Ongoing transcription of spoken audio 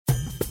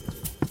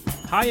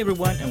Hi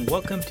everyone, and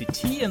welcome to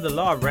Tea and the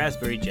Law of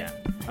Raspberry Jam,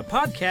 a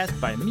podcast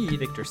by me,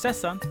 Victor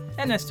Sesson,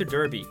 and Esther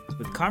Derby,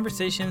 with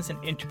conversations and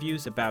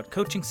interviews about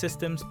coaching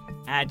systems,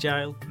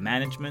 agile,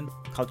 management,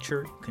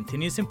 culture,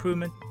 continuous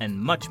improvement, and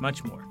much,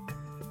 much more.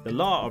 The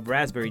law of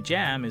Raspberry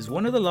Jam is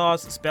one of the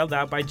laws spelled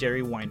out by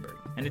Jerry Weinberg,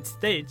 and it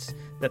states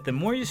that the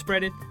more you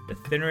spread it, the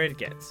thinner it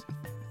gets.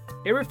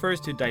 It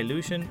refers to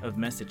dilution of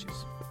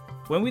messages.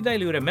 When we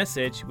dilute a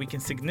message, we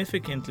can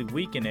significantly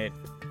weaken it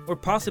or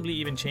possibly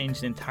even change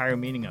the entire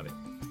meaning of it.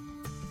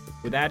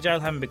 With Agile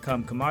having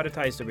become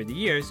commoditized over the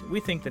years, we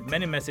think that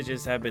many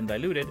messages have been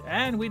diluted,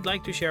 and we'd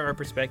like to share our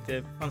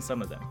perspective on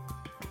some of them.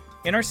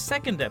 In our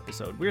second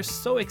episode, we're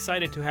so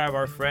excited to have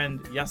our friend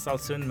Yassal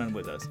Sundman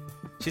with us.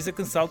 She's a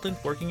consultant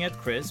working at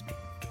CRISP,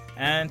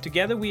 and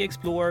together we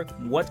explore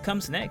what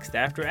comes next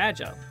after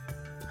Agile,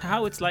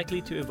 how it's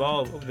likely to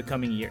evolve over the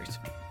coming years.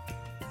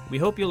 We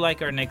hope you'll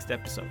like our next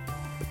episode.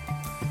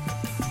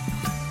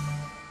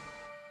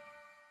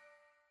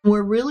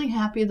 We're really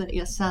happy that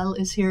Yassal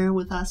is here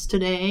with us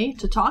today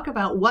to talk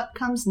about what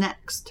comes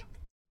next.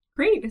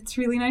 Great. It's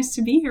really nice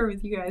to be here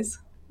with you guys.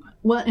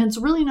 Well, and it's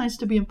really nice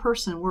to be in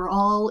person. We're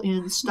all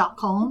in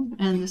Stockholm,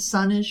 and the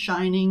sun is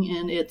shining,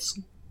 and it's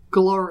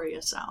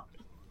glorious out.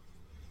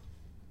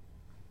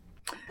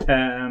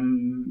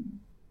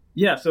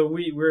 So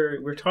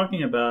we're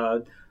talking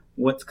about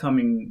what's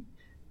coming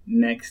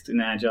next in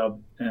Agile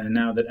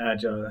now that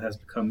Agile has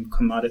become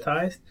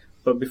commoditized.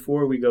 But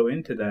before we go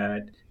into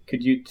that,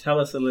 could you tell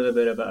us a little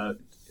bit about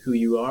who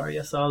you are,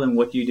 Yassal, and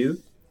what you do?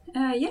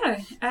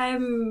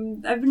 I've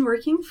been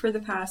working for the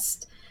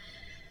past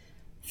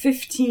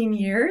 15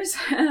 years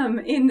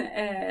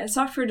in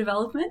software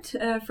development,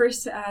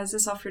 first as a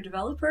software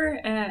developer,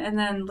 and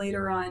then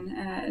later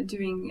on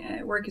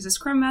doing work as a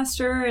Scrum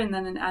Master, and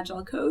then an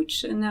Agile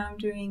coach, and now I'm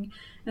doing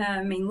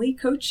mainly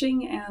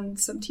coaching and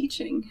some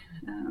teaching.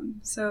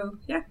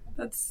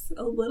 That's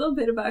a little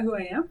bit about who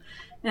I am.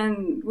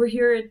 And we're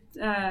here at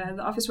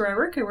the office where I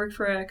work. I work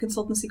for a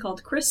consultancy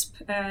called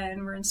CRISP,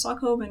 and we're in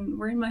Stockholm, and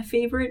we're in my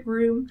favorite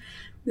room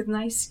with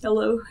nice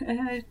yellow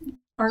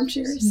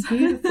armchairs.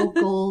 Beautiful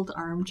gold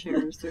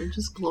armchairs. They're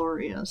just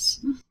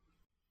glorious.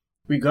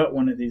 We got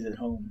one of these at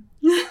home.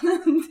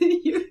 Do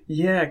you?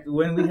 Yeah,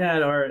 when we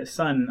had our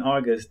son,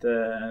 August,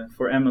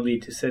 for Emily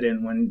to sit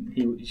in when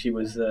she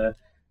was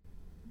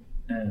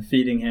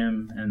feeding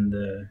him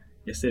and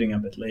sitting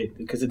up at late,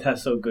 because it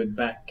has so good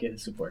back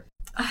support.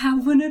 I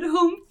have one at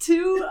home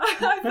too.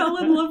 I fell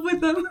in love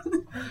with them.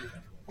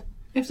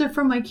 If they're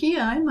from IKEA,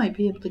 I might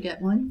be able to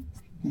get one.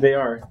 They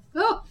are.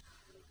 Oh!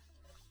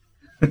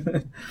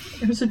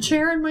 There's a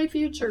chair in my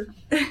future.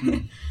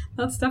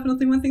 That's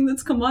definitely one thing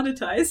that's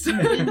commoditized.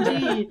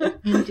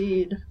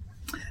 Indeed.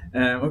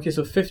 Okay,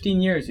 so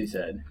 15 years, you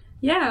said?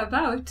 Yeah,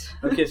 about.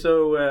 Okay,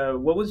 so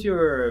what was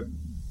your...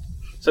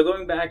 So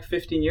going back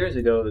 15 years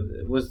ago,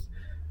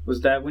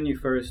 was that when you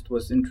first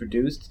was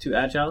introduced to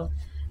Agile?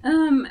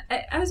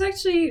 I was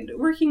actually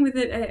working with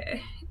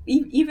it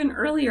even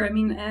earlier. I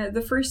mean,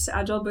 the first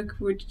Agile book,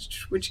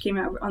 which came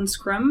out on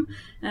Scrum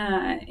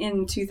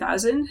in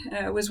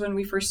 2000, was when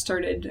we first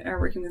started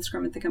working with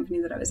Scrum at the company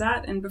that I was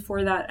at. And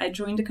before that, I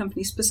joined a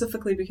company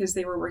specifically because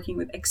they were working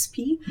with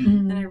XP,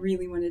 and I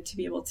really wanted to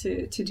be able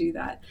to do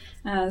that.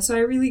 So I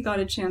really got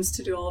a chance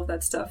to do all of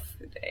that stuff.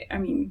 I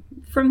mean,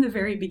 from the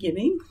very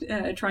beginning,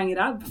 trying it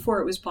out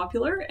before it was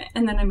popular,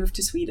 and then I moved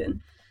to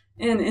Sweden.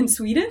 And in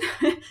Sweden,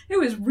 it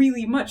was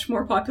really much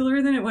more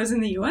popular than it was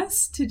in the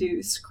US to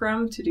do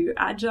Scrum, to do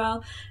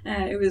Agile.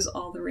 It was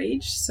all the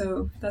rage.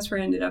 So that's where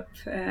I ended up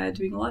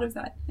doing a lot of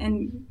that.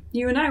 And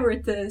you and I were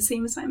at the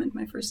same assignment,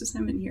 my first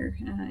assignment here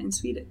in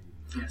Sweden.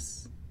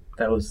 Yes,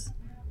 that was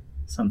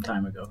some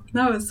time ago.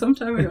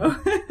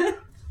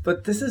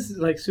 But this is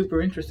like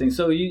super interesting.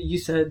 So you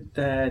said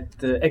that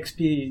the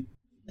XP...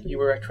 You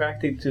were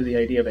attracted to the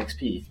idea of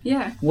XP.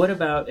 Yeah. What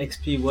about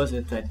XP was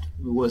it that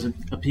was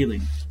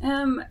appealing?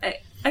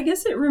 I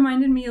guess it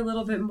reminded me a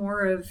little bit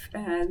more of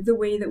the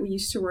way that we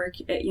used to work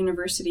at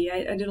university.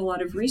 I did a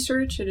lot of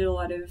research. I did a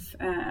lot of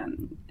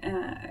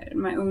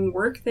my own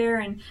work there,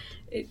 and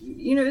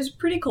it was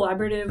pretty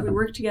collaborative. We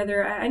worked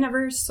together. I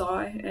never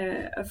saw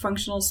a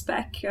functional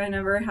spec. I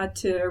never had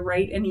to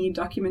write any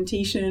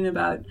documentation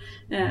about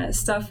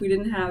stuff. We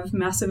didn't have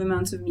massive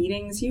amounts of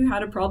meetings. You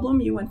had a problem,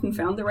 you went and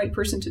found the right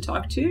person to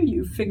talk to,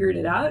 you figured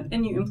it out,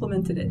 and you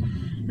implemented it.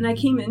 And I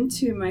came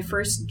into my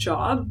first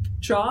job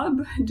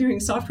doing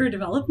software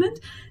development,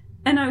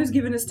 and I was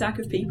given a stack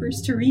of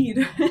papers to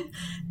read.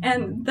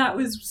 And that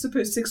was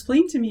supposed to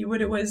explain to me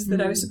what it was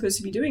that I was supposed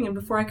to be doing. And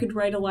before I could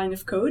write a line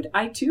of code,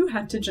 I too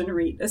had to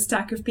generate a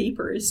stack of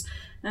papers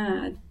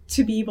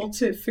to be able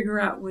to figure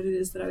out what it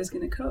is that I was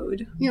going to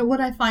code. What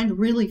I find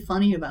really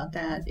funny about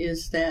that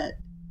is that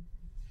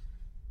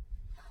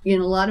in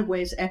a lot of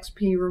ways,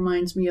 XP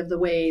reminds me of the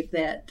way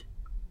that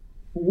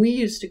we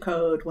used to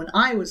code when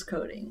I was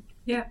coding.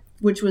 Yeah.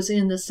 Which was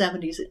in the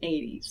 70s and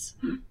 80s.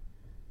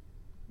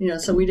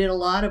 So we did a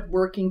lot of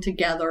working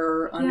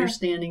together,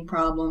 understanding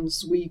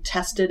problems. We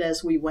tested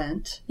as we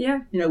went.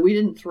 Yeah. We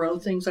didn't throw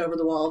things over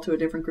the wall to a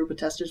different group of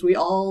testers. We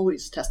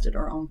always tested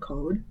our own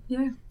code.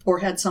 Yeah. Or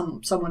had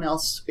someone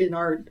else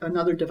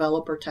another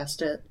developer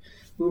test it.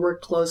 We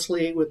worked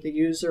closely with the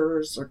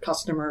users or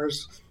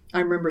customers.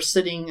 I remember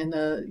sitting in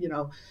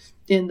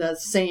the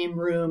same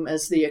room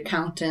as the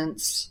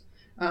accountants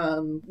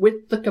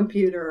with the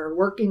computer,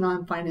 working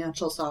on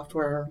financial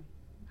software.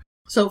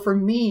 So for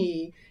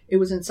me, it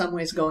was in some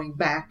ways going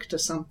back to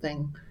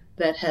something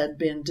that had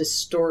been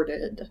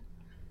distorted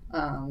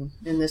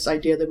in this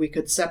idea that we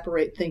could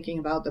separate thinking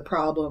about the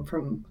problem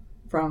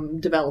from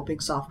developing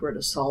software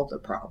to solve the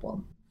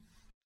problem.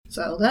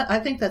 So I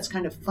think that's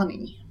kind of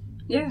funny.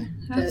 Yeah,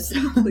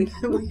 absolutely.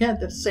 We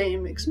had the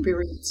same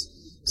experience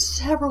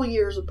several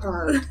years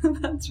apart.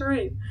 That's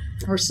right.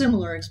 Or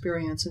similar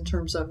experience in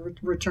terms of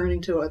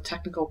returning to a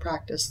technical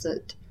practice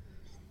that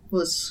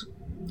was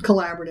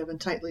collaborative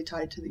and tightly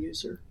tied to the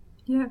user.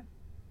 Yeah.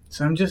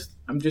 So I'm just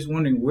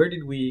wondering, where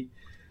did we,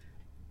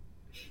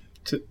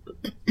 for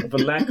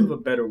lack of a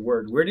better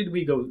word, where did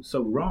we go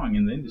so wrong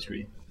in the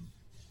industry?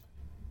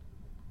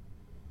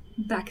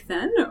 Back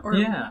then? Or?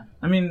 Yeah.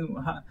 I mean,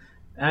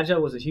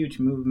 Agile was a huge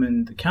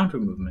movement, a counter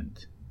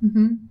movement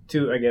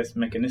to, I guess,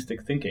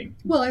 mechanistic thinking.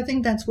 Well, I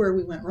think that's where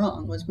we went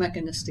wrong, was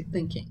mechanistic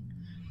thinking.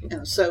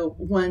 So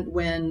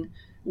when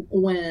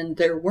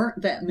there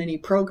weren't that many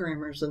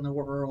programmers in the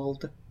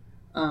world,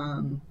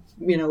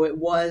 it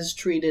was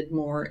treated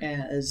more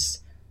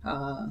as,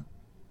 I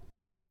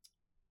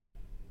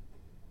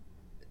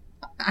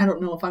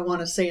don't know if I want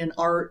to say an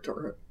art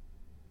or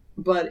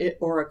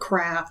a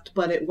craft,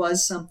 but it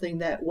was something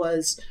that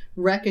was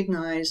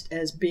recognized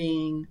as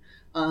being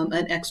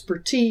an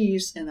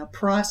expertise and a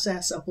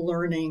process of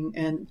learning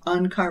and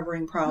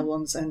uncovering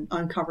problems and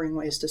uncovering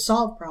ways to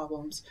solve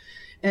problems.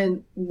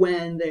 And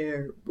when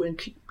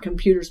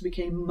computers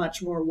became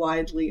much more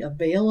widely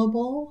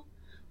available,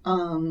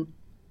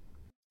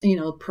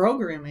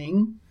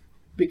 programming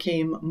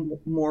became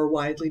more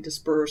widely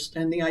dispersed.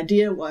 And the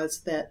idea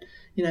was that,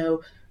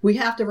 we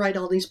have to write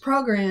all these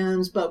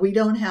programs, but we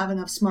don't have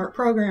enough smart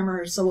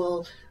programmers,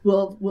 so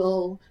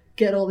we'll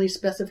get all these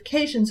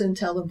specifications and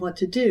tell them what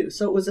to do.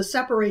 So it was a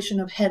separation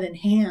of head and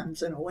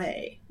hands in a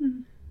way,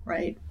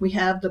 right? We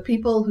have the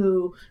people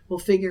who will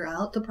figure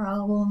out the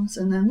problems,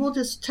 and then we'll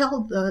just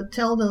tell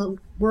the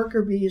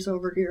worker bees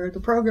over here,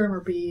 the programmer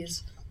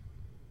bees,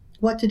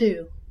 what to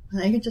do. And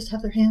they can just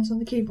have their hands on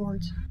the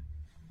keyboards.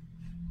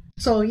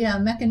 So yeah,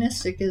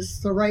 mechanistic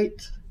is the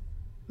right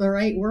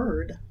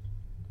word.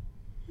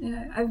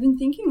 I've been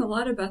thinking a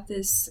lot about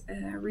this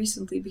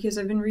recently because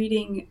I've been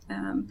reading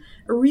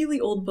a really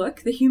old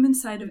book, The Human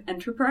Side of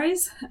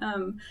Enterprise,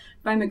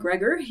 by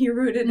McGregor. He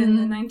wrote it in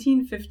the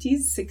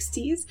 1950s,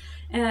 60s.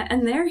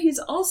 And there he's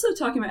also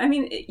talking about,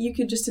 you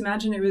could just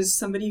imagine it was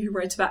somebody who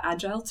writes about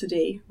Agile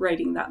today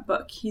writing that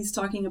book. He's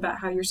talking about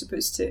how you're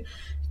supposed to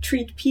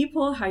treat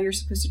people, how you're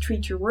supposed to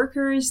treat your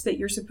workers, that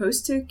you're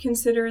supposed to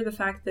consider the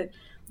fact that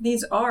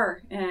these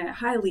are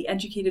highly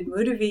educated,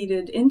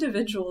 motivated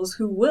individuals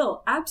who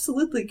will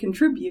absolutely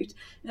contribute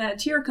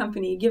to your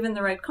company given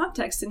the right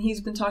context. And he's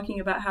been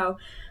talking about how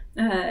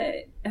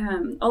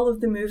all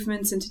of the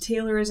movements into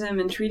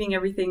Taylorism and treating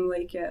everything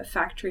like a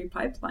factory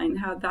pipeline,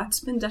 how that's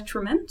been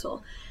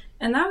detrimental.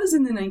 And that was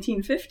in the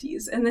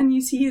 1950s. And then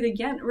you see it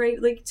again, right?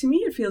 Like, to me,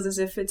 it feels as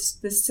if it's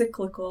this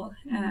cyclical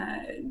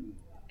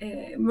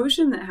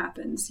motion that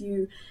happens.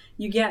 You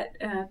get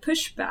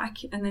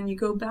pushback, and then you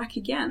go back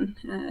again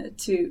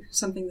to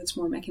something that's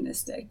more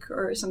mechanistic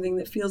or something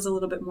that feels a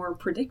little bit more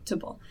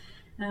predictable.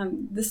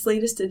 This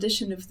latest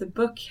edition of the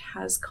book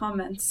has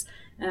comments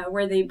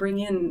where they bring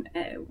in,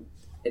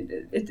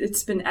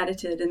 it's been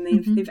edited, and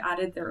they've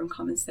added their own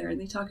comments there, and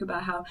they talk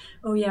about how,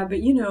 oh yeah, but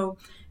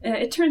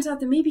it turns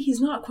out that maybe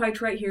he's not quite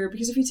right here,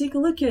 because if you take a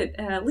look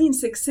at Lean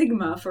Six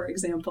Sigma, for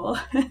example,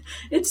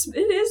 it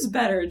is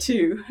better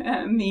to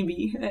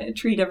maybe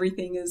treat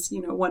everything as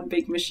one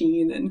big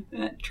machine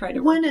and try to.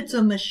 When it's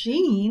a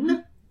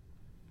machine,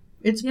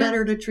 it's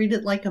better to treat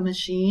it like a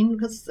machine,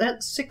 because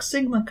that Six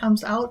Sigma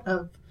comes out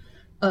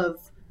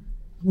of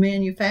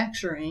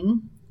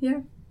manufacturing. Yeah.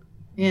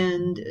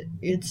 And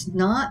it's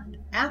not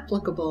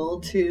applicable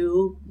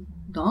to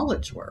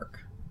knowledge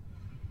work.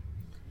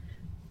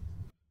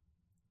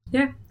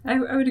 Yeah, I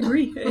would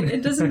agree.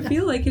 It doesn't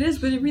feel like it is,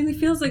 but it really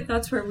feels like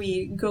that's where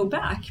we go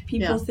back.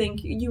 People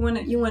think you want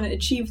to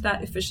achieve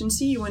that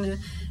efficiency, you want to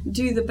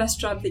do the best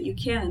job that you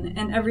can,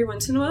 and every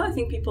once in a while I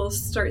think people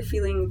start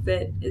feeling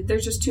that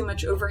there's just too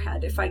much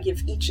overhead if I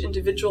give each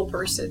individual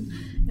person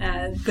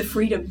the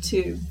freedom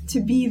to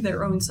be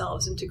their own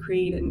selves and to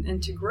create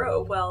and to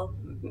grow. Well,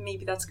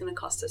 maybe that's going to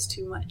cost us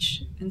too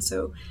much. And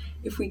so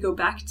if we go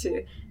back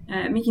to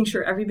making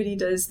sure everybody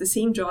does the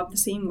same job the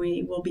same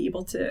way, we'll be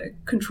able to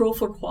control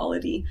for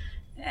quality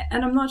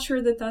And I'm not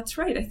sure that that's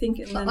right. I think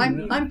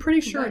I'm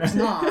pretty sure it's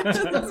not.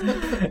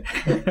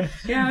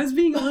 Yeah, I was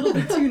being a little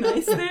bit too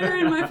nice there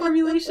in my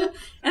formulation.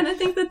 And I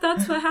think that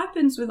that's what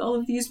happens with all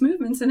of these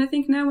movements. And I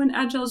think now when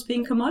Agile is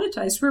being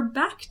commoditized, we're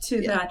back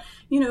to that.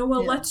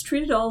 Let's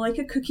treat it all like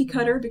a cookie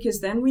cutter, because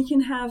then we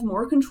can have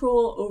more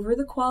control over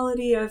the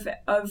quality of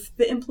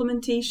the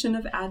implementation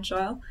of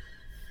Agile.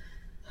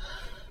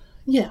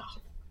 Yeah.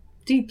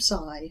 Deep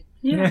sigh.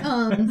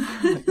 Yeah. And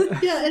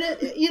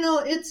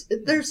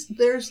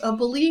there's a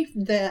belief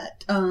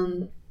that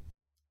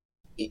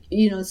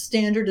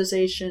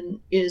standardization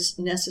is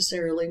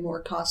necessarily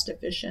more cost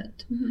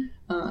efficient,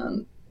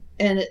 and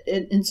it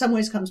in some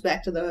ways comes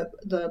back to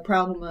the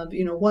problem of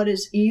what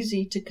is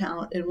easy to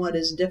count and what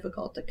is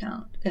difficult to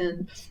count,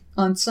 and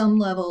on some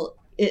level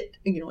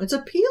it's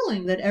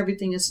appealing that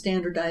everything is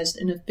standardized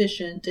and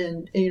efficient,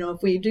 and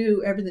if we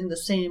do everything the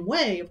same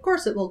way, of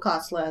course it will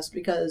cost less,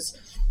 because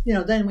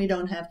then we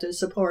don't have to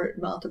support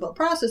multiple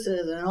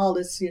processes and all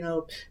this,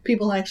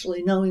 people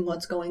actually knowing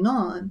what's going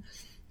on.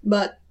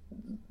 But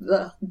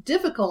the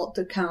difficult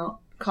to count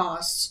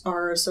costs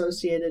are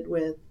associated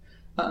with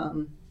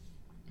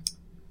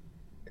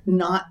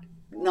not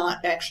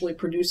actually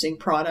producing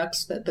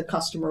products that the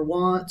customer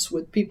wants,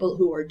 with people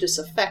who are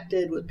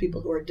disaffected, with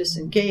people who are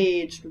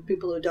disengaged, with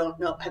people who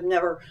have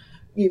never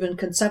even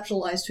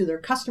conceptualized who their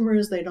customer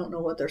is. They don't know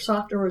what their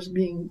software is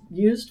being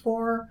used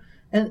for.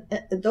 And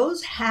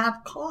those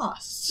have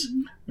costs,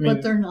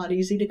 but they're not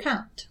easy to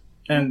count.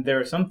 And there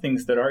are some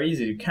things that are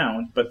easy to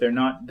count, but they're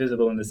not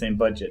visible in the same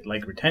budget,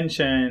 like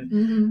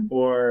retention,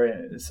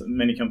 or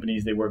many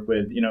companies they work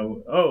with,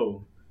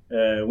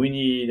 we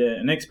need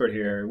an expert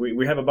here.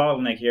 We have a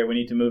bottleneck here. We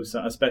need to move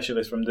a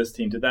specialist from this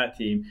team to that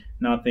team,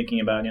 not thinking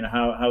about,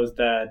 how is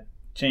that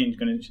change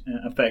going to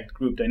affect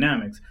group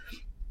dynamics?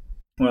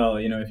 Well,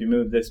 if you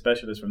move this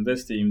specialist from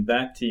this team,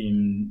 that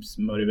team's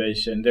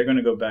motivation, they're going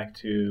to go back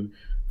to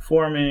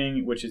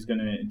forming, which is going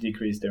to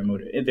decrease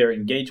their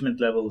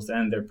engagement levels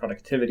and their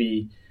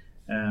productivity.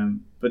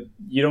 But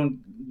you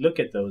don't look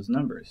at those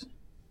numbers.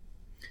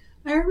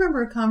 I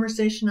remember a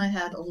conversation I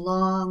had a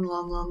long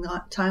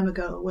time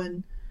ago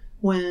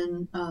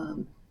when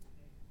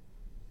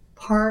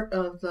part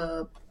of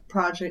the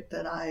project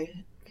that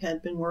I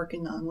had been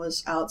working on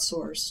was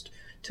outsourced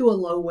to a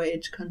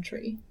low-wage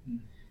country.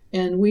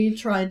 And we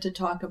tried to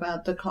talk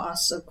about the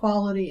costs of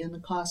quality and the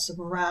costs of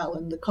morale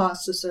and the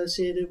costs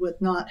associated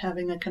with not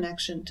having a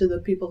connection to the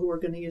people who were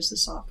going to use the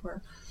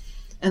software.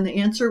 And the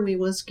answer we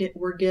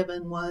were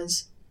given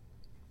was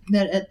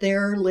that at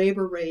their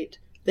labor rate,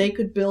 they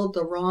could build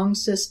the wrong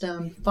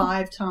system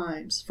 5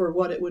 times for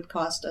what it would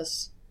cost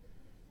us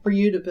for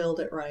you to build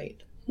it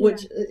right. Yeah.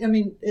 Which,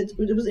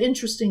 it was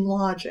interesting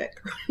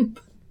logic.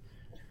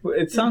 Well,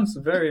 it sounds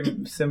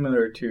very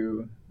similar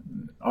to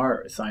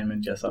our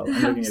assignment, Yassal.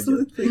 I'm looking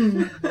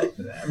Absolutely. At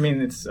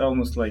you. It's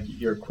almost like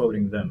you're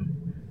quoting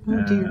them.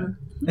 Oh dear.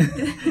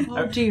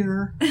 Oh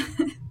dear.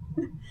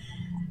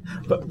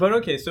 But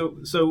okay,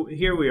 so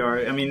here we are.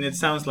 It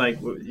sounds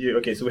like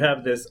so we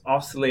have this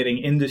oscillating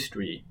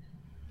industry,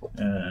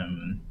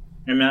 and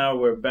now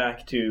we're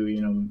back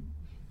to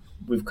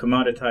we've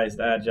commoditized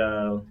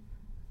Agile.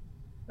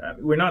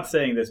 We're not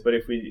saying this, but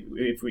if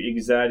we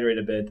exaggerate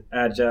a bit,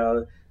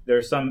 Agile, there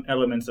are some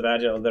elements of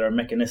Agile that are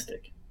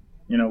mechanistic.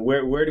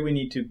 Where do we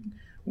need to?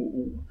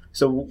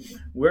 So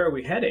where are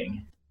we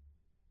heading?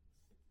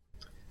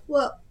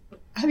 Well,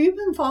 have you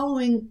been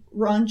following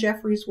Ron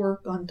Jeffries'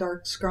 work on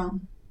Dark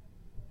Scrum?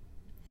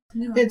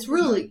 No, it's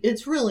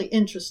really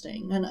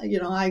interesting, and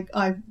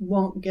I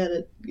won't get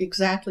it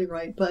exactly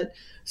right, but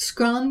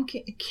Scrum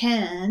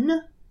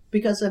can,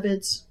 because of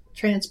its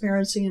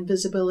transparency and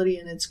visibility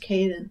and its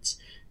cadence,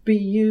 be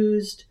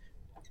used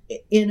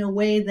in a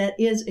way that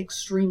is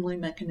extremely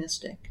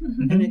mechanistic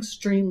and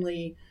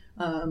extremely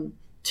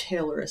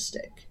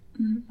Tayloristic.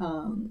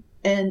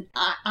 And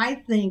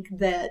I think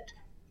that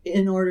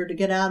in order to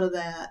get out of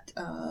that,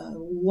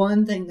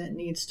 one thing that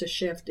needs to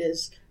shift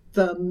is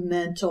the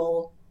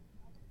mental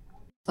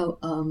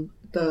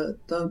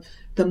the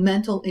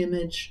mental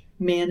image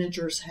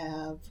managers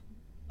have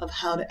of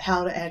how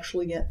to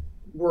actually get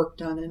work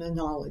done in a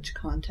knowledge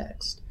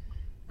context,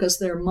 because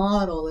their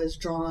model is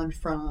drawn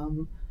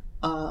from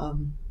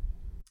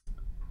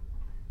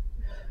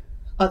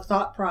a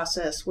thought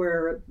process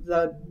where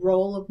the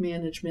role of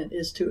management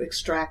is to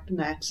extract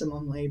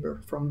maximum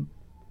labor from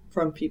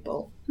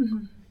people.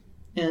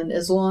 And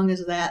as long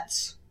as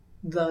that's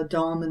the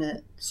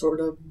dominant sort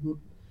of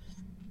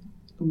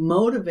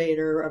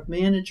motivator of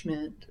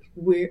management,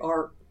 we're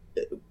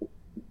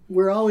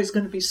always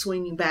going to be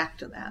swinging back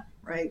to that,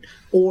 right?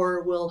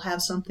 Or we'll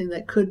have something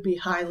that could be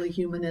highly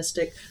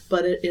humanistic,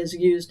 but it is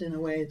used in a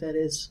way that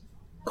is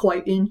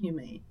quite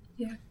inhumane.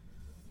 Yeah.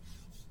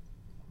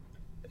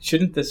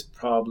 Shouldn't this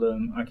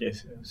problem, okay,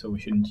 so we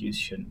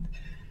shouldn't.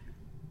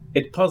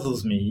 It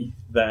puzzles me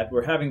that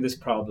we're having this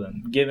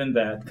problem, given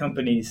that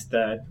companies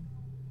that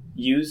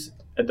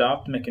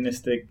adopt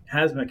mechanistic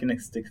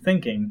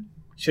thinking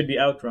should be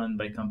outrun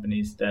by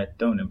companies that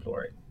don't employ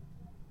it.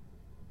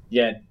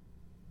 Yet.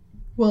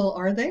 Well,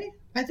 are they?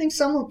 I think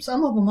some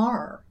of them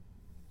are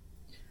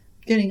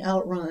getting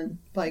outrun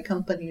by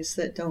companies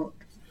that don't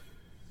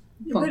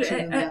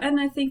function. And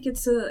I think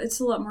it's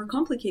a lot more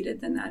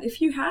complicated than that.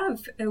 If you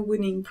have a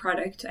winning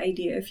product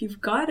idea, if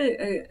you've got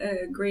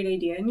a great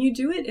idea and you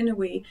do it in a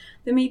way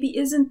that maybe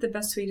isn't the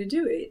best way to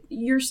do it,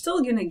 you're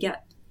still going to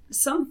get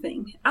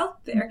something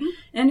out there. Mm-hmm.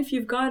 And if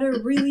you've got a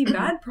really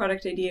bad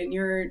product idea and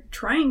you're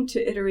trying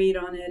to iterate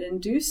on it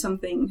and do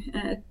something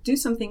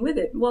with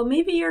it, well,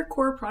 maybe your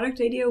core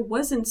product idea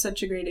wasn't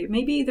such a great idea.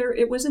 Maybe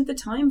it wasn't the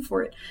time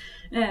for it,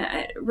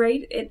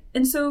 right?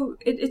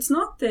 It's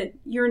not that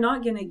you're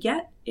not going to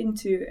get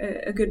into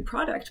a good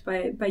product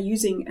by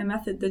using a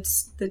method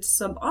that's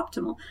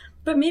suboptimal.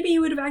 But maybe you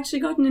would have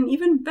actually gotten an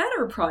even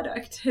better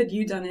product had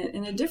you done it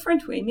in a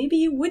different way. Maybe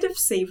you would have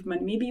saved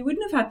money. Maybe you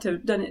wouldn't have had to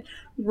have done it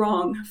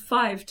wrong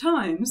 5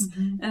 times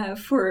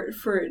for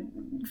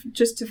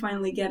just to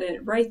finally get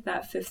it right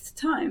that 5th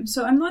time.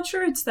 So I'm not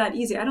sure it's that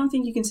easy. I don't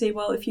think you can say,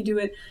 well, if you do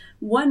it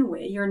one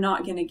way, you're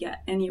not going to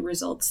get any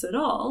results at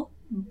all.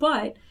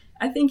 But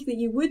I think that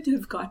you would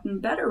have gotten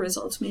better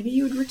results. Maybe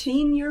you would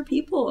retain your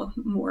people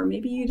more.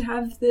 Maybe you'd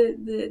have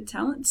the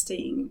talent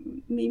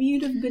staying. Maybe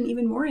you'd have been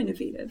even more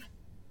innovative.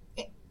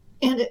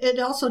 And it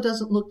also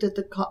doesn't look at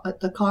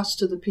the cost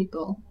to the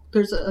people.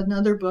 There's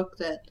another book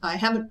that I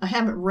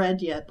haven't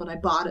read yet, but I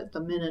bought it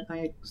the minute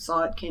I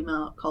saw it came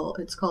out.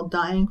 It's called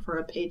Dying for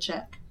a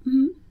Paycheck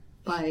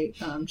by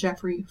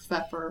Jeffrey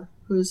Pfeffer,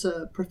 who's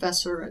a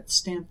professor at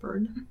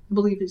Stanford. I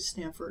believe he's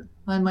Stanford.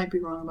 I might be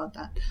wrong about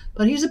that.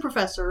 But he's a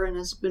professor and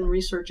has been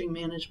researching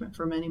management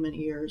for many, many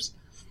years.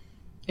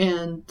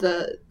 And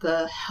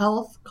the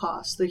health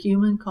costs, the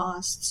human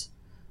costs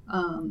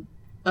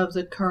of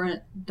the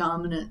current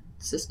dominant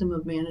system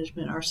of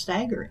management are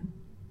staggering.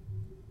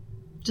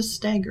 Just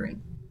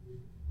staggering.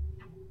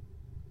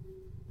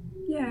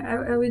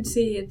 Yeah, I would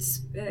say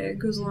it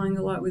goes along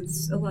a lot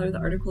with a lot of the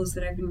articles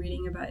that I've been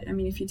reading about. I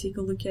mean, if you take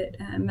a look at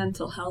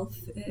mental health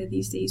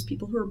these days,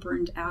 people who are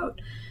burned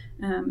out,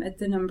 at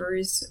the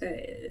numbers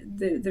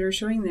that are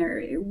showing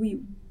there,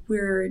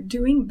 we're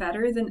doing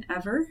better than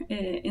ever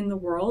in the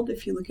world.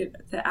 If you look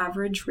at the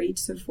average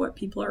rates of what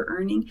people are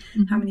earning,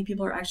 how many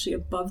people are actually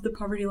above the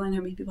poverty line,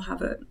 how many people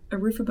have a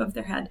roof above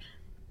their head.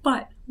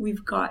 But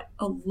we've got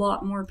a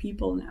lot more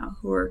people now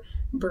who are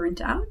burnt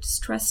out,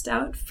 stressed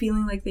out,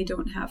 feeling like they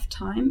don't have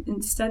time,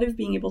 instead of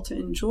being able to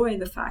enjoy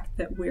the fact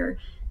that we're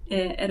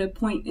at a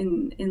point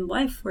in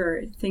life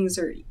where things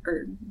are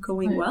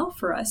going well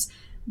for us.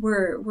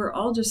 We're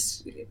all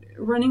just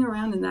running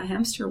around in that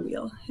hamster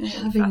wheel,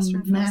 having faster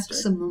and faster.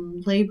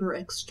 Maximum labor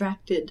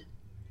extracted.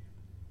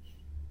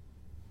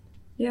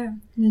 Yeah,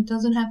 and it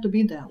doesn't have to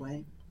be that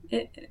way.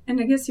 And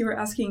I guess you were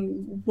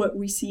asking what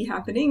we see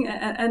happening,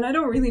 and I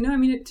don't really know. I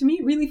mean, to me,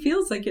 it really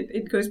feels like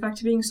it goes back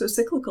to being so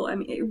cyclical. I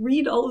mean, I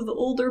read all of the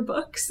older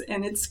books,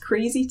 and it's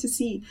crazy to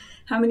see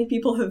how many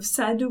people have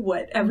said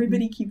what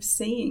everybody keeps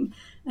saying.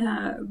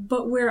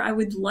 But where I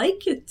would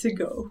like it to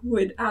go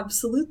would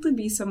absolutely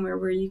be somewhere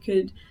where you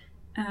could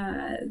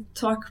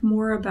talk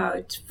more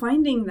about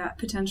finding that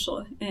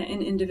potential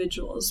in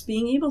individuals,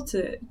 being able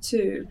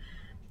to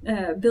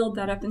build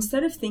that up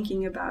instead of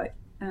thinking about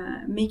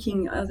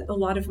making a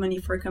lot of money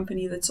for a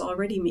company that's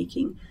already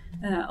making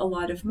a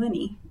lot of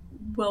money.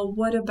 Well,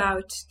 what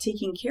about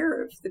taking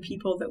care of the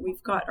people that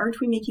we've got? Aren't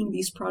we making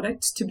these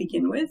products to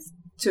begin with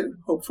to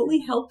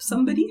hopefully help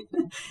somebody?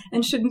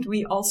 And shouldn't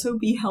we also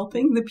be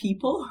helping the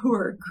people who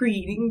are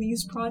creating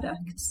these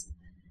products?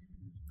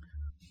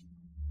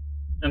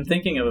 I'm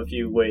thinking of a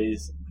few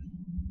ways.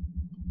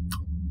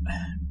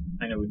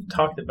 I know we've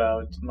talked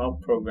about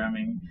mob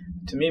programming.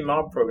 To me,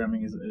 mob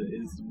programming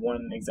is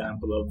one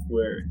example of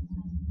where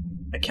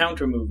a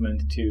counter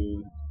movement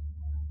to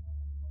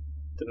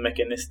the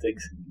mechanistic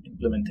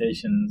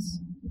implementations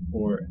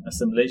or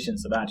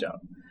assimilations of Agile.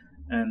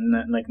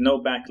 And like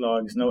no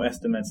backlogs, no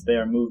estimates, they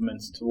are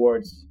movements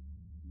towards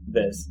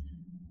this.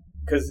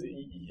 Because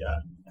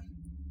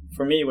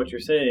for me, what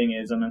you're saying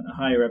is on a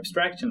higher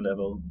abstraction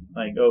level,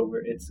 like,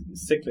 it's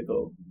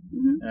cyclical.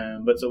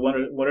 But so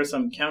what are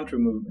some counter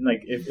movements?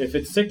 Like if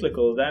it's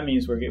cyclical, that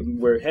means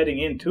we're heading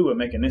into a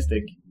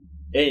mechanistic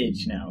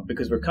age now,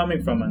 because we're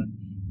coming from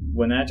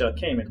when Agile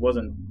came, it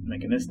wasn't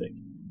mechanistic.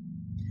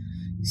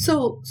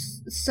 So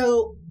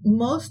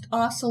most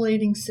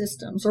oscillating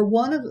systems, or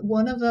one of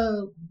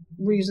the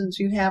reasons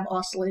you have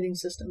oscillating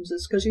systems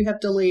is because you have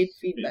delayed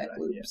feedback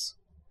loops,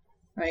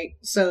 right?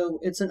 So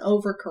it's an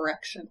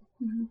overcorrection.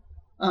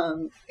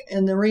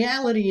 And the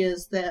reality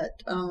is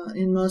that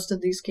in most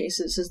of these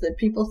cases is that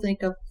people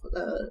think of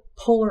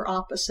polar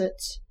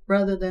opposites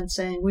rather than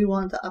saying we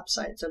want the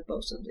upsides of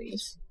both of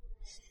these.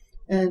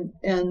 And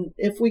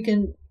if we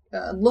can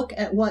look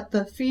at what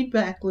the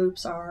feedback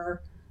loops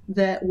are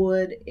that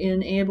would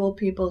enable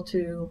people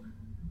to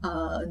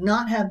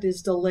not have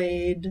this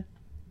delayed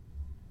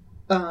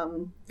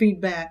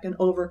feedback and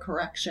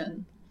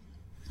overcorrection,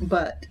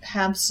 but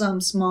have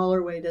some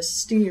smaller way to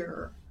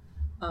steer,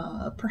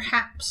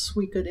 perhaps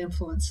we could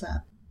influence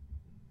that.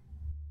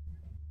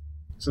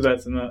 So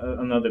that's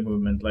another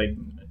movement, like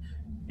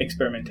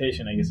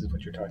experimentation, I guess is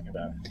what you're talking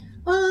about.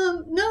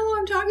 No,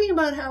 I'm talking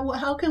about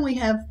how can we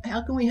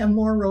have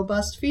more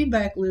robust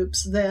feedback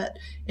loops that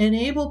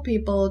enable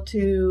people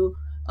to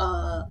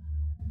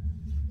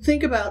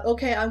think about,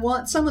 okay, I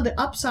want some of the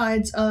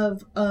upsides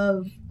of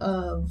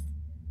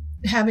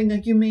having a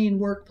humane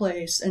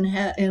workplace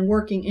and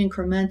working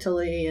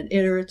incrementally and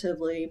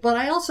iteratively, but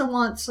I also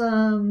want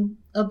some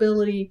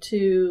ability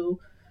to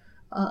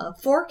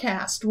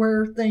forecast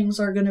where things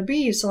are going to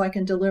be so I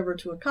can deliver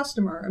to a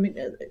customer. I mean,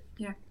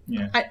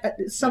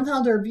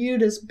 somehow they're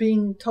viewed as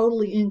being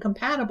totally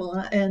incompatible,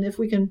 and if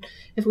we can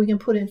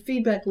put in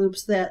feedback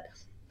loops that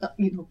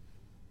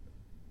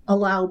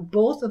allow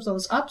both of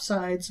those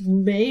upsides,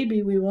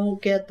 maybe we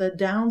won't get the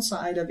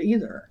downside of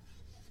either.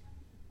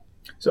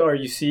 So, are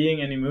you seeing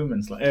any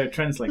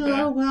trends like that?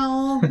 Oh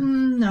well,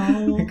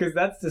 no. Because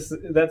that's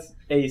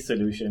a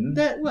solution.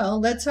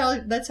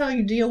 That's how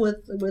you deal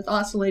with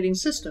oscillating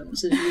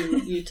systems.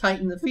 Is you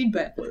tighten the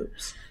feedback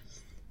loops.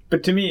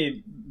 But to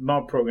me,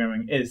 mob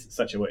programming is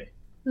such a way.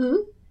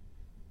 Mm-hmm.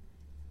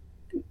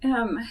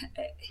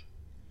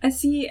 I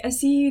see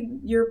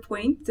your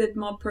point that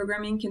mob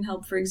programming can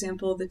help, for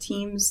example, the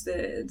teams,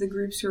 the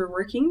groups who are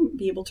working,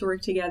 be able to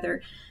work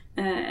together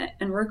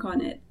and work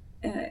on it.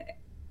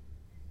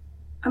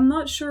 I'm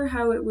not sure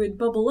how it would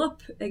bubble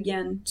up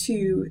again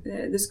to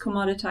this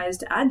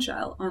commoditized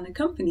Agile on a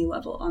company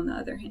level, on the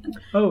other hand.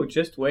 Oh,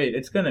 just wait.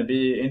 It's going to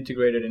be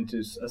integrated into...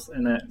 It's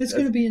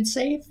going to be in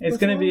SAFe? It's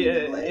going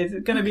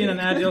to be in an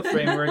Agile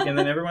framework, and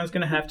then everyone's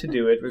going to have to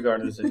do it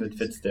regardless if it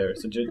fits there.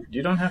 So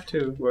you don't have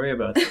to worry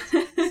about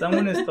that.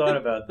 Someone has thought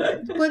about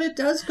that. But it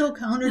does go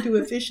counter to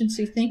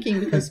efficiency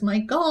thinking because, my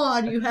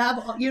God, you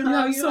have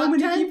so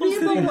many 10 people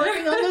sitting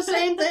working on the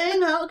same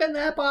thing. How can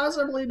that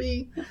possibly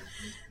be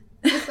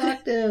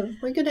effective?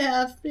 We could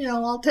have,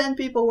 all 10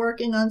 people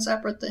working on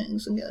separate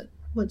things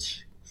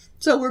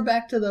so we're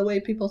back to the way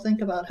people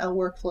think about how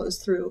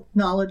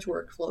knowledge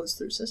work flows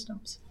through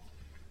systems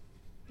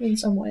in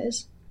some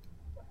ways.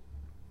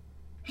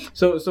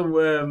 So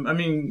I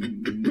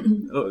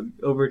mean,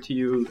 over to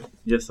you,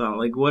 Yassal.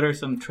 Like, what are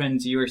some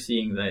trends you're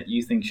seeing that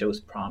you think shows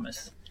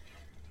promise?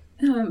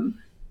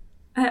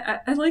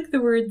 I like the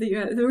words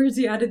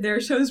you added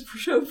there.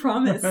 Show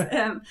promise.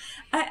 I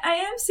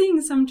am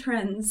seeing some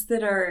trends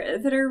that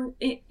are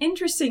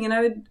interesting,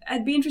 and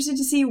I'd be interested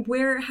to see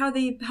how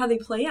they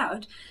play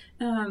out.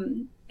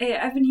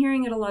 I've been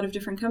hearing at a lot of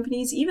different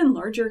companies, even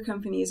larger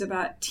companies,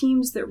 about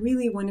teams that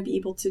really want to be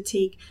able to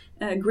take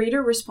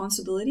greater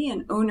responsibility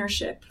and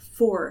ownership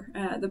for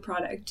the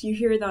product. You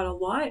hear that a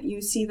lot. You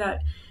see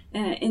that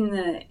in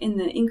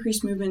the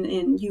increased movement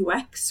in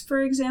UX,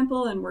 for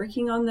example, and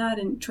working on that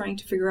and trying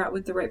to figure out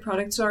what the right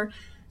products are.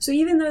 So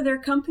even though their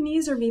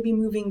companies are maybe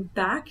moving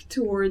back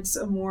towards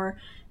a more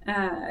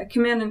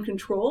command and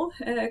control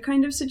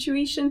kind of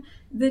situation,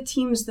 the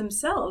teams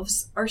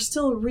themselves are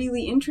still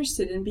really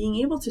interested in being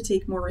able to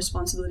take more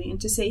responsibility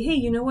and to say, hey,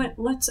 you know what,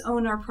 let's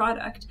own our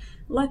product.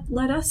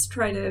 Let us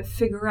try to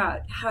figure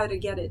out how to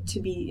get it to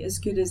be as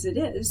good as it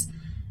is.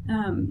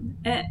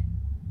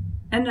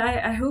 And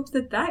I hope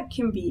that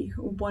can be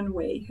one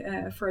way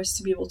for us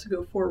to be able to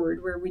go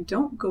forward, where we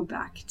don't go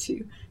back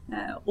to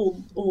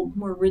old,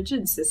 more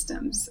rigid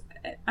systems.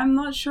 I'm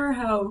not sure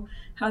how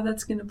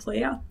that's going to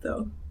play out,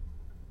 though.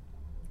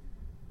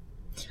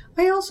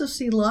 I also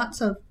see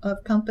lots of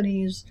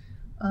companies,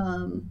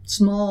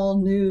 small,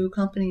 new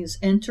companies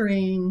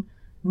entering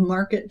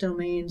market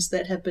domains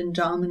that have been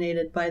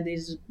dominated by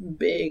these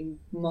big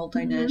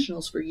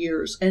multinationals for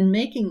years and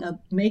making a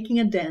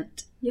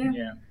dent.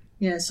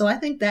 Yeah, so I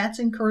think that's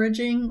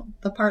encouraging.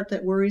 The part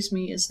that worries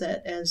me is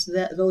that as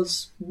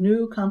those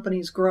new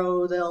companies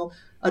grow, they'll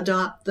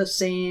adopt the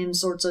same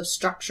sorts of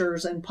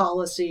structures and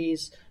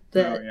policies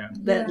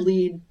that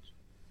lead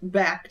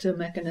back to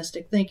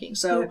mechanistic thinking.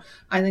 So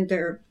I think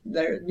there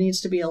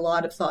needs to be a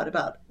lot of thought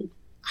about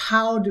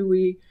how do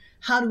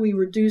we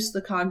reduce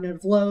the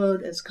cognitive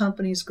load as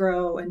companies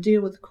grow and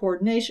deal with the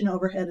coordination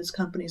overhead as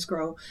companies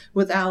grow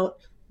without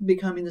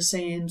becoming the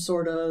same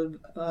sort of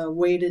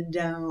weighted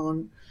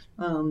down.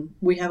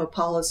 We have a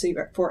policy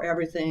for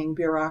everything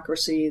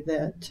bureaucracy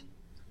that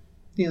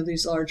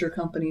these larger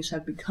companies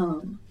have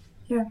become.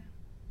 Yeah.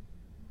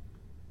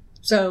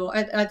 So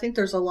I think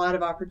there's a lot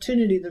of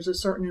opportunity. There's a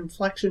certain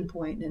inflection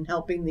point in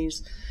helping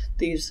these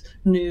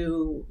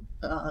new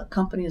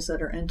companies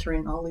that are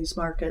entering all these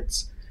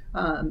markets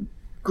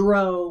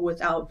grow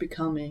without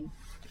becoming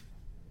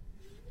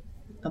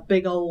a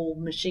big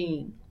old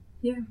machine.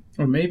 Yeah.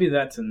 Or maybe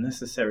that's a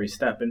necessary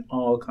step in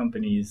all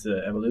companies'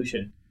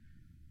 evolution.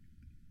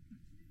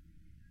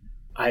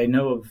 I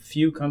know of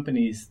few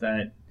companies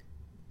that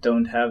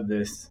don't have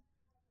this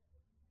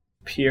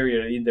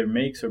period that either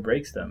makes or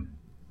breaks them.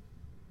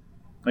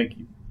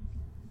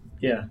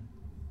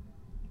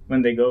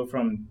 When they go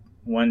from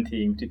 1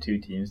 team to 2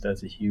 teams,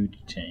 that's a huge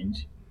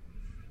change.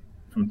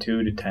 From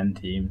 2 to 10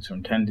 teams,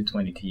 from 10 to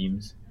 20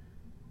 teams.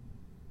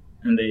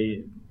 And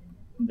they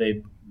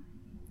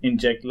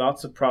inject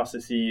lots of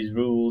processes,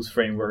 rules,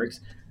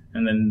 frameworks,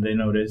 and then they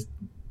notice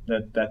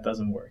that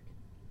doesn't work.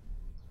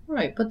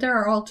 Right, but there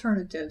are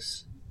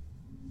alternatives.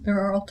 There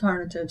are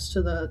alternatives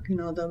to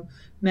the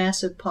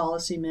massive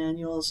policy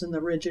manuals and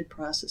the rigid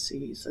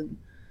processes. And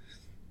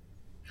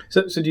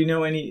so do you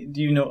know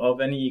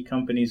of any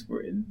companies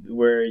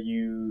where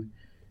your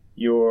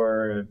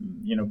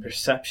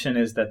perception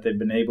is that they've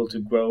been able to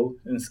grow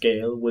and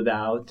scale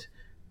without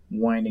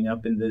winding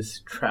up in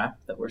this trap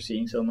that we're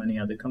seeing so many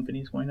other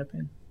companies wind up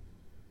in?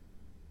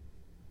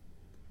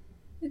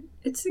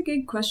 It's a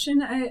good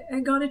question. I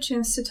got a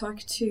chance to talk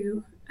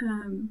to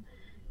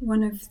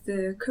one of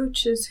the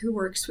coaches who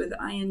works with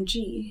ING.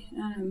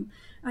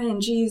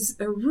 ING is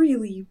a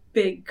really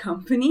big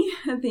company.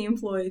 They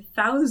employ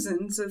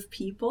thousands of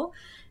people,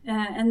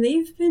 and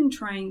they've been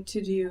trying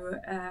to do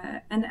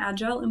an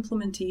Agile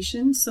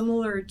implementation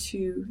similar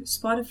to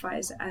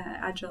Spotify's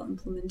Agile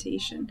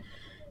implementation.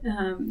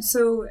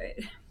 So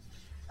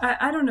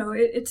I don't know.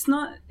 It's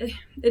not.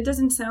 It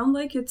doesn't sound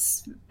like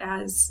it's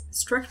as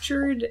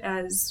structured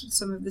as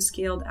some of the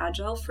scaled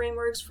Agile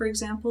frameworks, for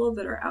example,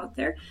 that are out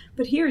there.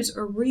 But here's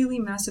a really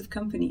massive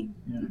company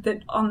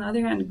that, on the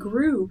other hand,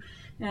 grew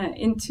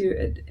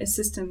into a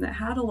system that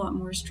had a lot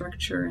more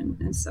structure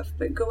and stuff.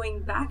 But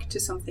going back to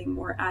something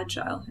more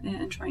agile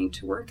and trying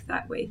to work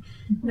that way.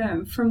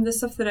 From the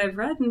stuff that I've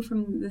read and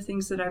from the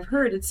things that I've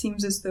heard, it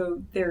seems as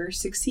though they're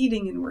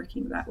succeeding in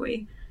working that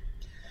way.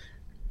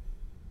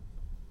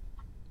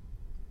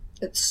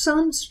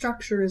 Some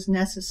structure is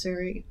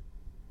necessary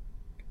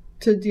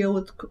to deal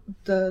with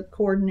the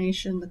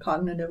coordination, the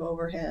cognitive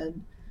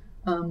overhead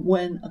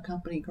when a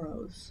company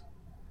grows.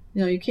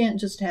 You can't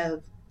just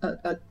have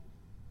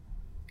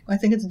I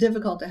think it's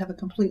difficult to have a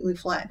completely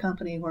flat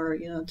company where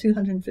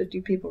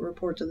 250 people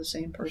report to the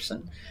same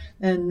person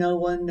and no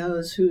one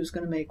knows who's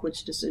going to make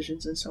which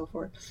decisions and so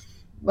forth.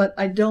 But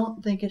I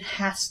don't think it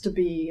has to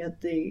be at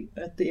the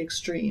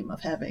extreme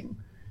of having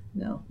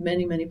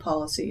many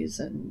policies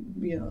and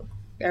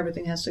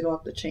everything has to go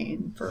up the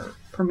chain for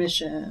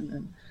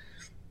permission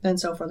and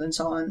so forth and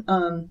so on.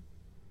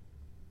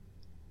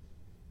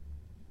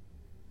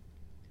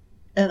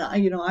 And I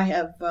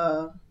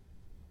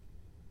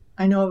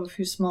know of a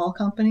few small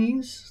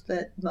companies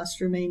that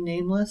must remain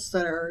nameless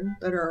that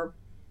are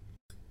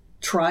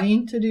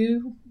trying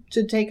to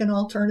take an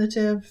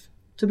alternative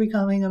to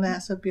becoming a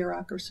massive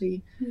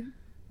bureaucracy. Yeah.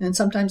 And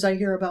sometimes I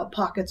hear about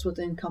pockets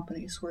within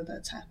companies where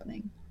that's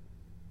happening.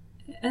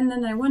 And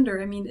then I wonder,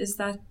 is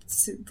that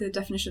the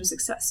definition of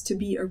success, to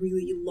be a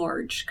really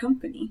large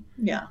company?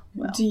 Yeah.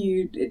 Well. Do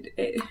you...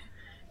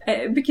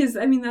 because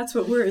that's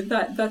what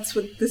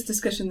this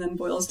discussion then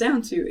boils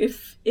down to.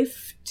 If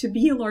to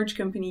be a large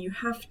company you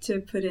have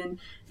to put in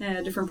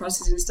different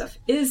processes and stuff,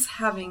 is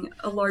having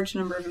a large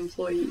number of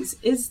employees,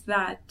 is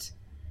that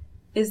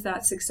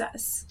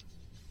success?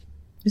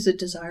 Is it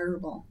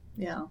desirable?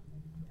 Yeah.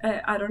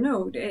 I don't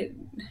know.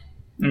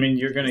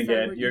 You're going to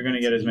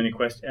get as many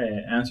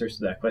answers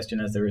to that question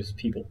as there is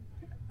people.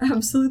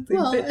 Absolutely.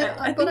 Well, but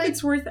I think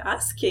it's worth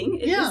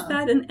asking. Yeah. Is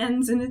that an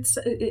end in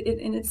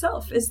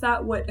itself? Is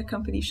that what a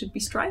company should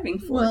be striving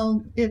for?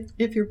 Well,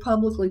 if you're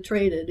publicly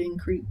traded,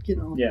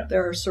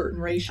 there are certain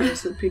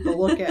ratios that people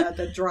look at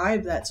that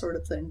drive that sort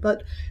of thing.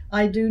 But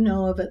I do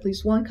know of at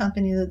least one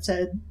company that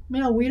said,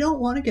 we don't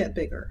want to get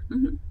bigger.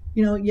 Mm-hmm.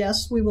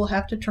 Yes, we will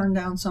have to turn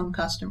down some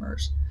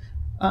customers.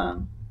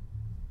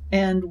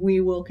 And we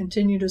will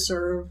continue to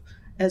serve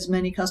as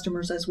many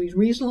customers as we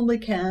reasonably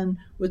can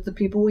with the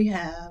people we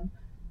have,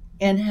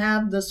 and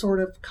have the sort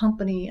of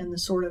company and the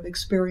sort of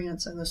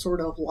experience and the sort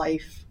of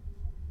life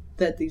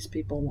that these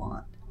people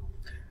want.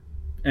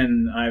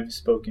 And I've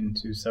spoken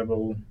to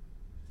several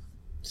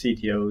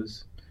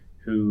CTOs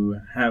who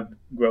have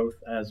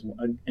growth as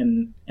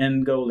an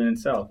end goal in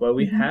itself. Well,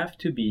 we have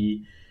to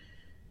be,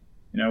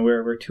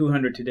 we're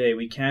 200 today.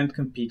 We can't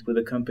compete with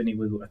a company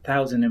with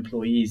 1,000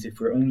 employees if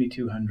we're only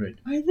 200.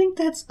 I think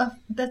that's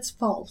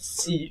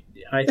false.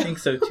 I think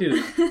so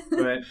too,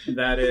 but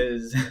that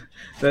is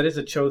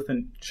a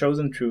chosen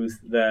truth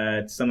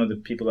that some of the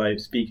people I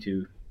speak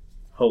to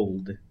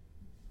hold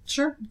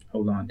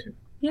on to.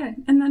 Yeah,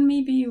 and then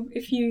maybe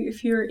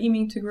if you're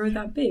aiming to grow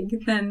that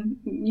big, then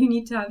you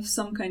need to have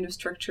some kind of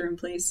structure in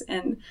place,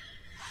 and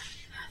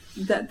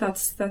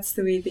that's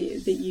the way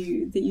that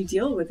you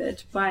deal with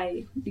it,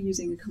 by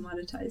using a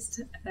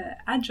commoditized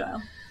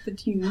agile.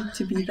 But you need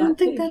to be that big. I don't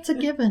think that's a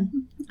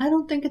given. I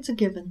don't think it's a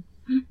given.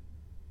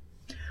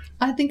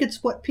 I think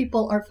it's what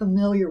people are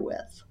familiar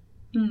with.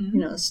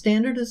 Mm-hmm.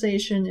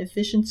 Standardization,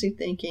 efficiency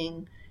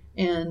thinking,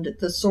 and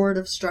the sort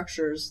of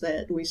structures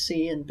that we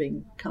see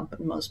in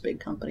most big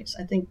companies.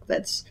 I think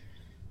that's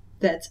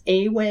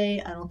a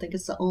way. I don't think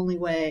it's the only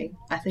way.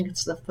 I think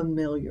it's the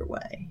familiar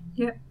way.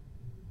 Yeah.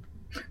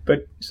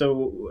 But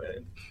so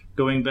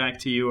going back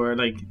to your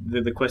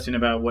the question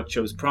about what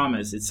shows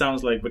promise, it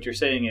sounds like what you're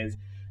saying is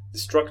the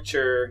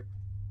structure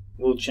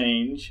will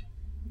change,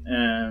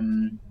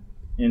 and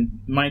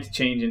might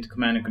change into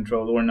command and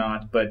control or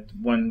not. But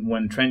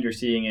one trend you're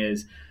seeing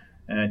is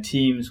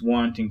teams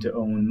wanting to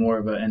own more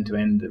of an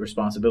end-to-end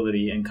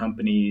responsibility, and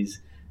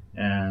companies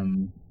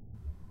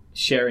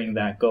sharing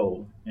that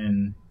goal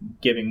and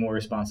giving more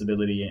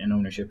responsibility and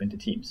ownership into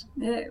teams.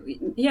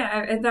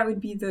 That would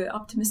be the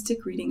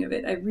optimistic reading of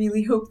it. I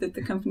really hope that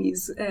the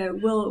companies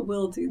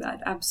will do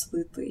that,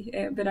 absolutely.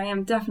 But I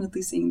am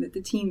definitely seeing that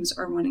the teams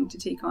are wanting to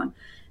take on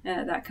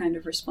that kind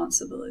of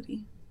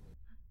responsibility.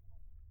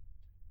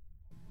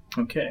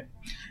 Okay.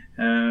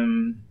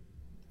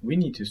 We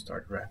need to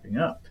start wrapping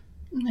up.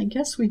 I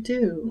guess we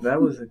do.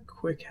 That was a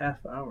quick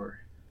half hour.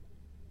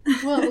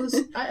 Well,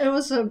 it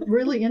was a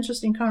really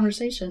interesting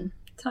conversation.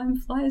 Time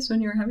flies when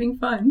you're having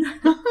fun.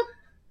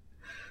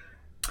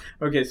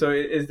 Okay, so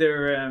is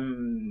there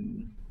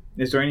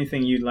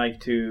anything you'd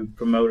like to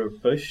promote or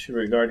push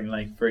regarding,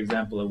 like, for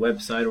example, a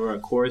website or a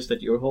course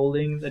that you're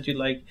holding that you'd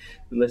like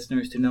the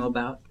listeners to know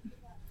about?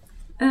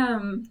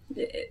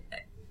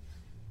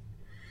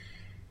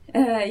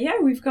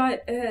 We've got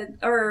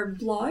our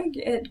blog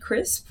at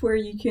CRISP, where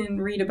you can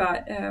read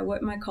about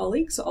what my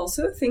colleagues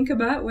also think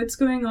about what's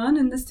going on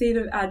in the state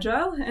of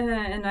Agile,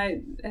 and I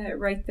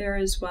write there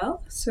as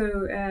well.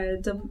 So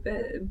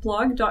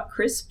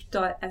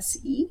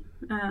blog.crisp.se,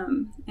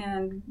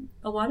 and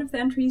a lot of the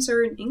entries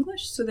are in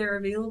English, so they're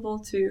available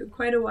to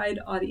quite a wide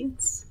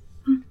audience.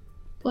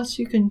 Plus,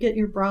 you can get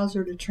your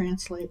browser to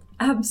translate.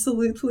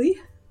 Absolutely.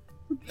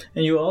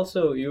 And you're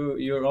also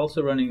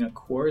running a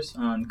course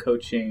on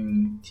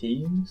coaching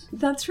teams?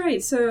 That's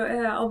right. So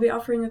I'll be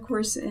offering a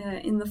course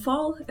in the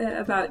fall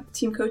about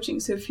team coaching.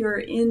 So if you're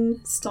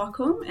in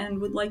Stockholm and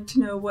would like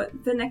to know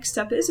what the next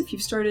step is, if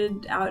you've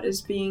started out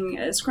as being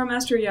a Scrum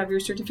Master, you have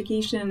your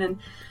certification, and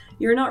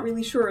you're not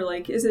really sure,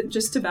 like, is it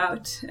just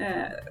about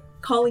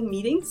calling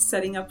meetings,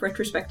 setting up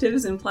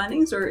retrospectives and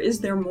plannings, or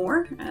is there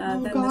more?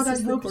 Then this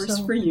is the course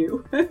for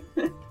you.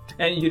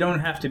 And you don't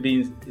have to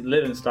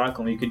live in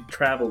Stockholm. You could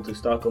travel to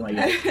Stockholm, I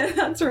guess.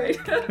 That's right.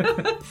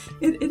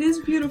 It is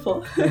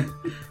beautiful.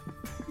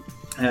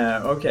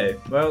 Okay.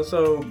 Well,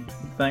 so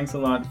thanks a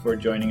lot for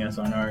joining us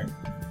on our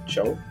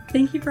show.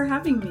 Thank you for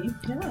having me.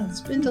 Yeah,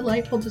 it's been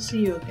delightful to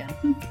see you again.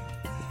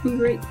 It's been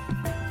great.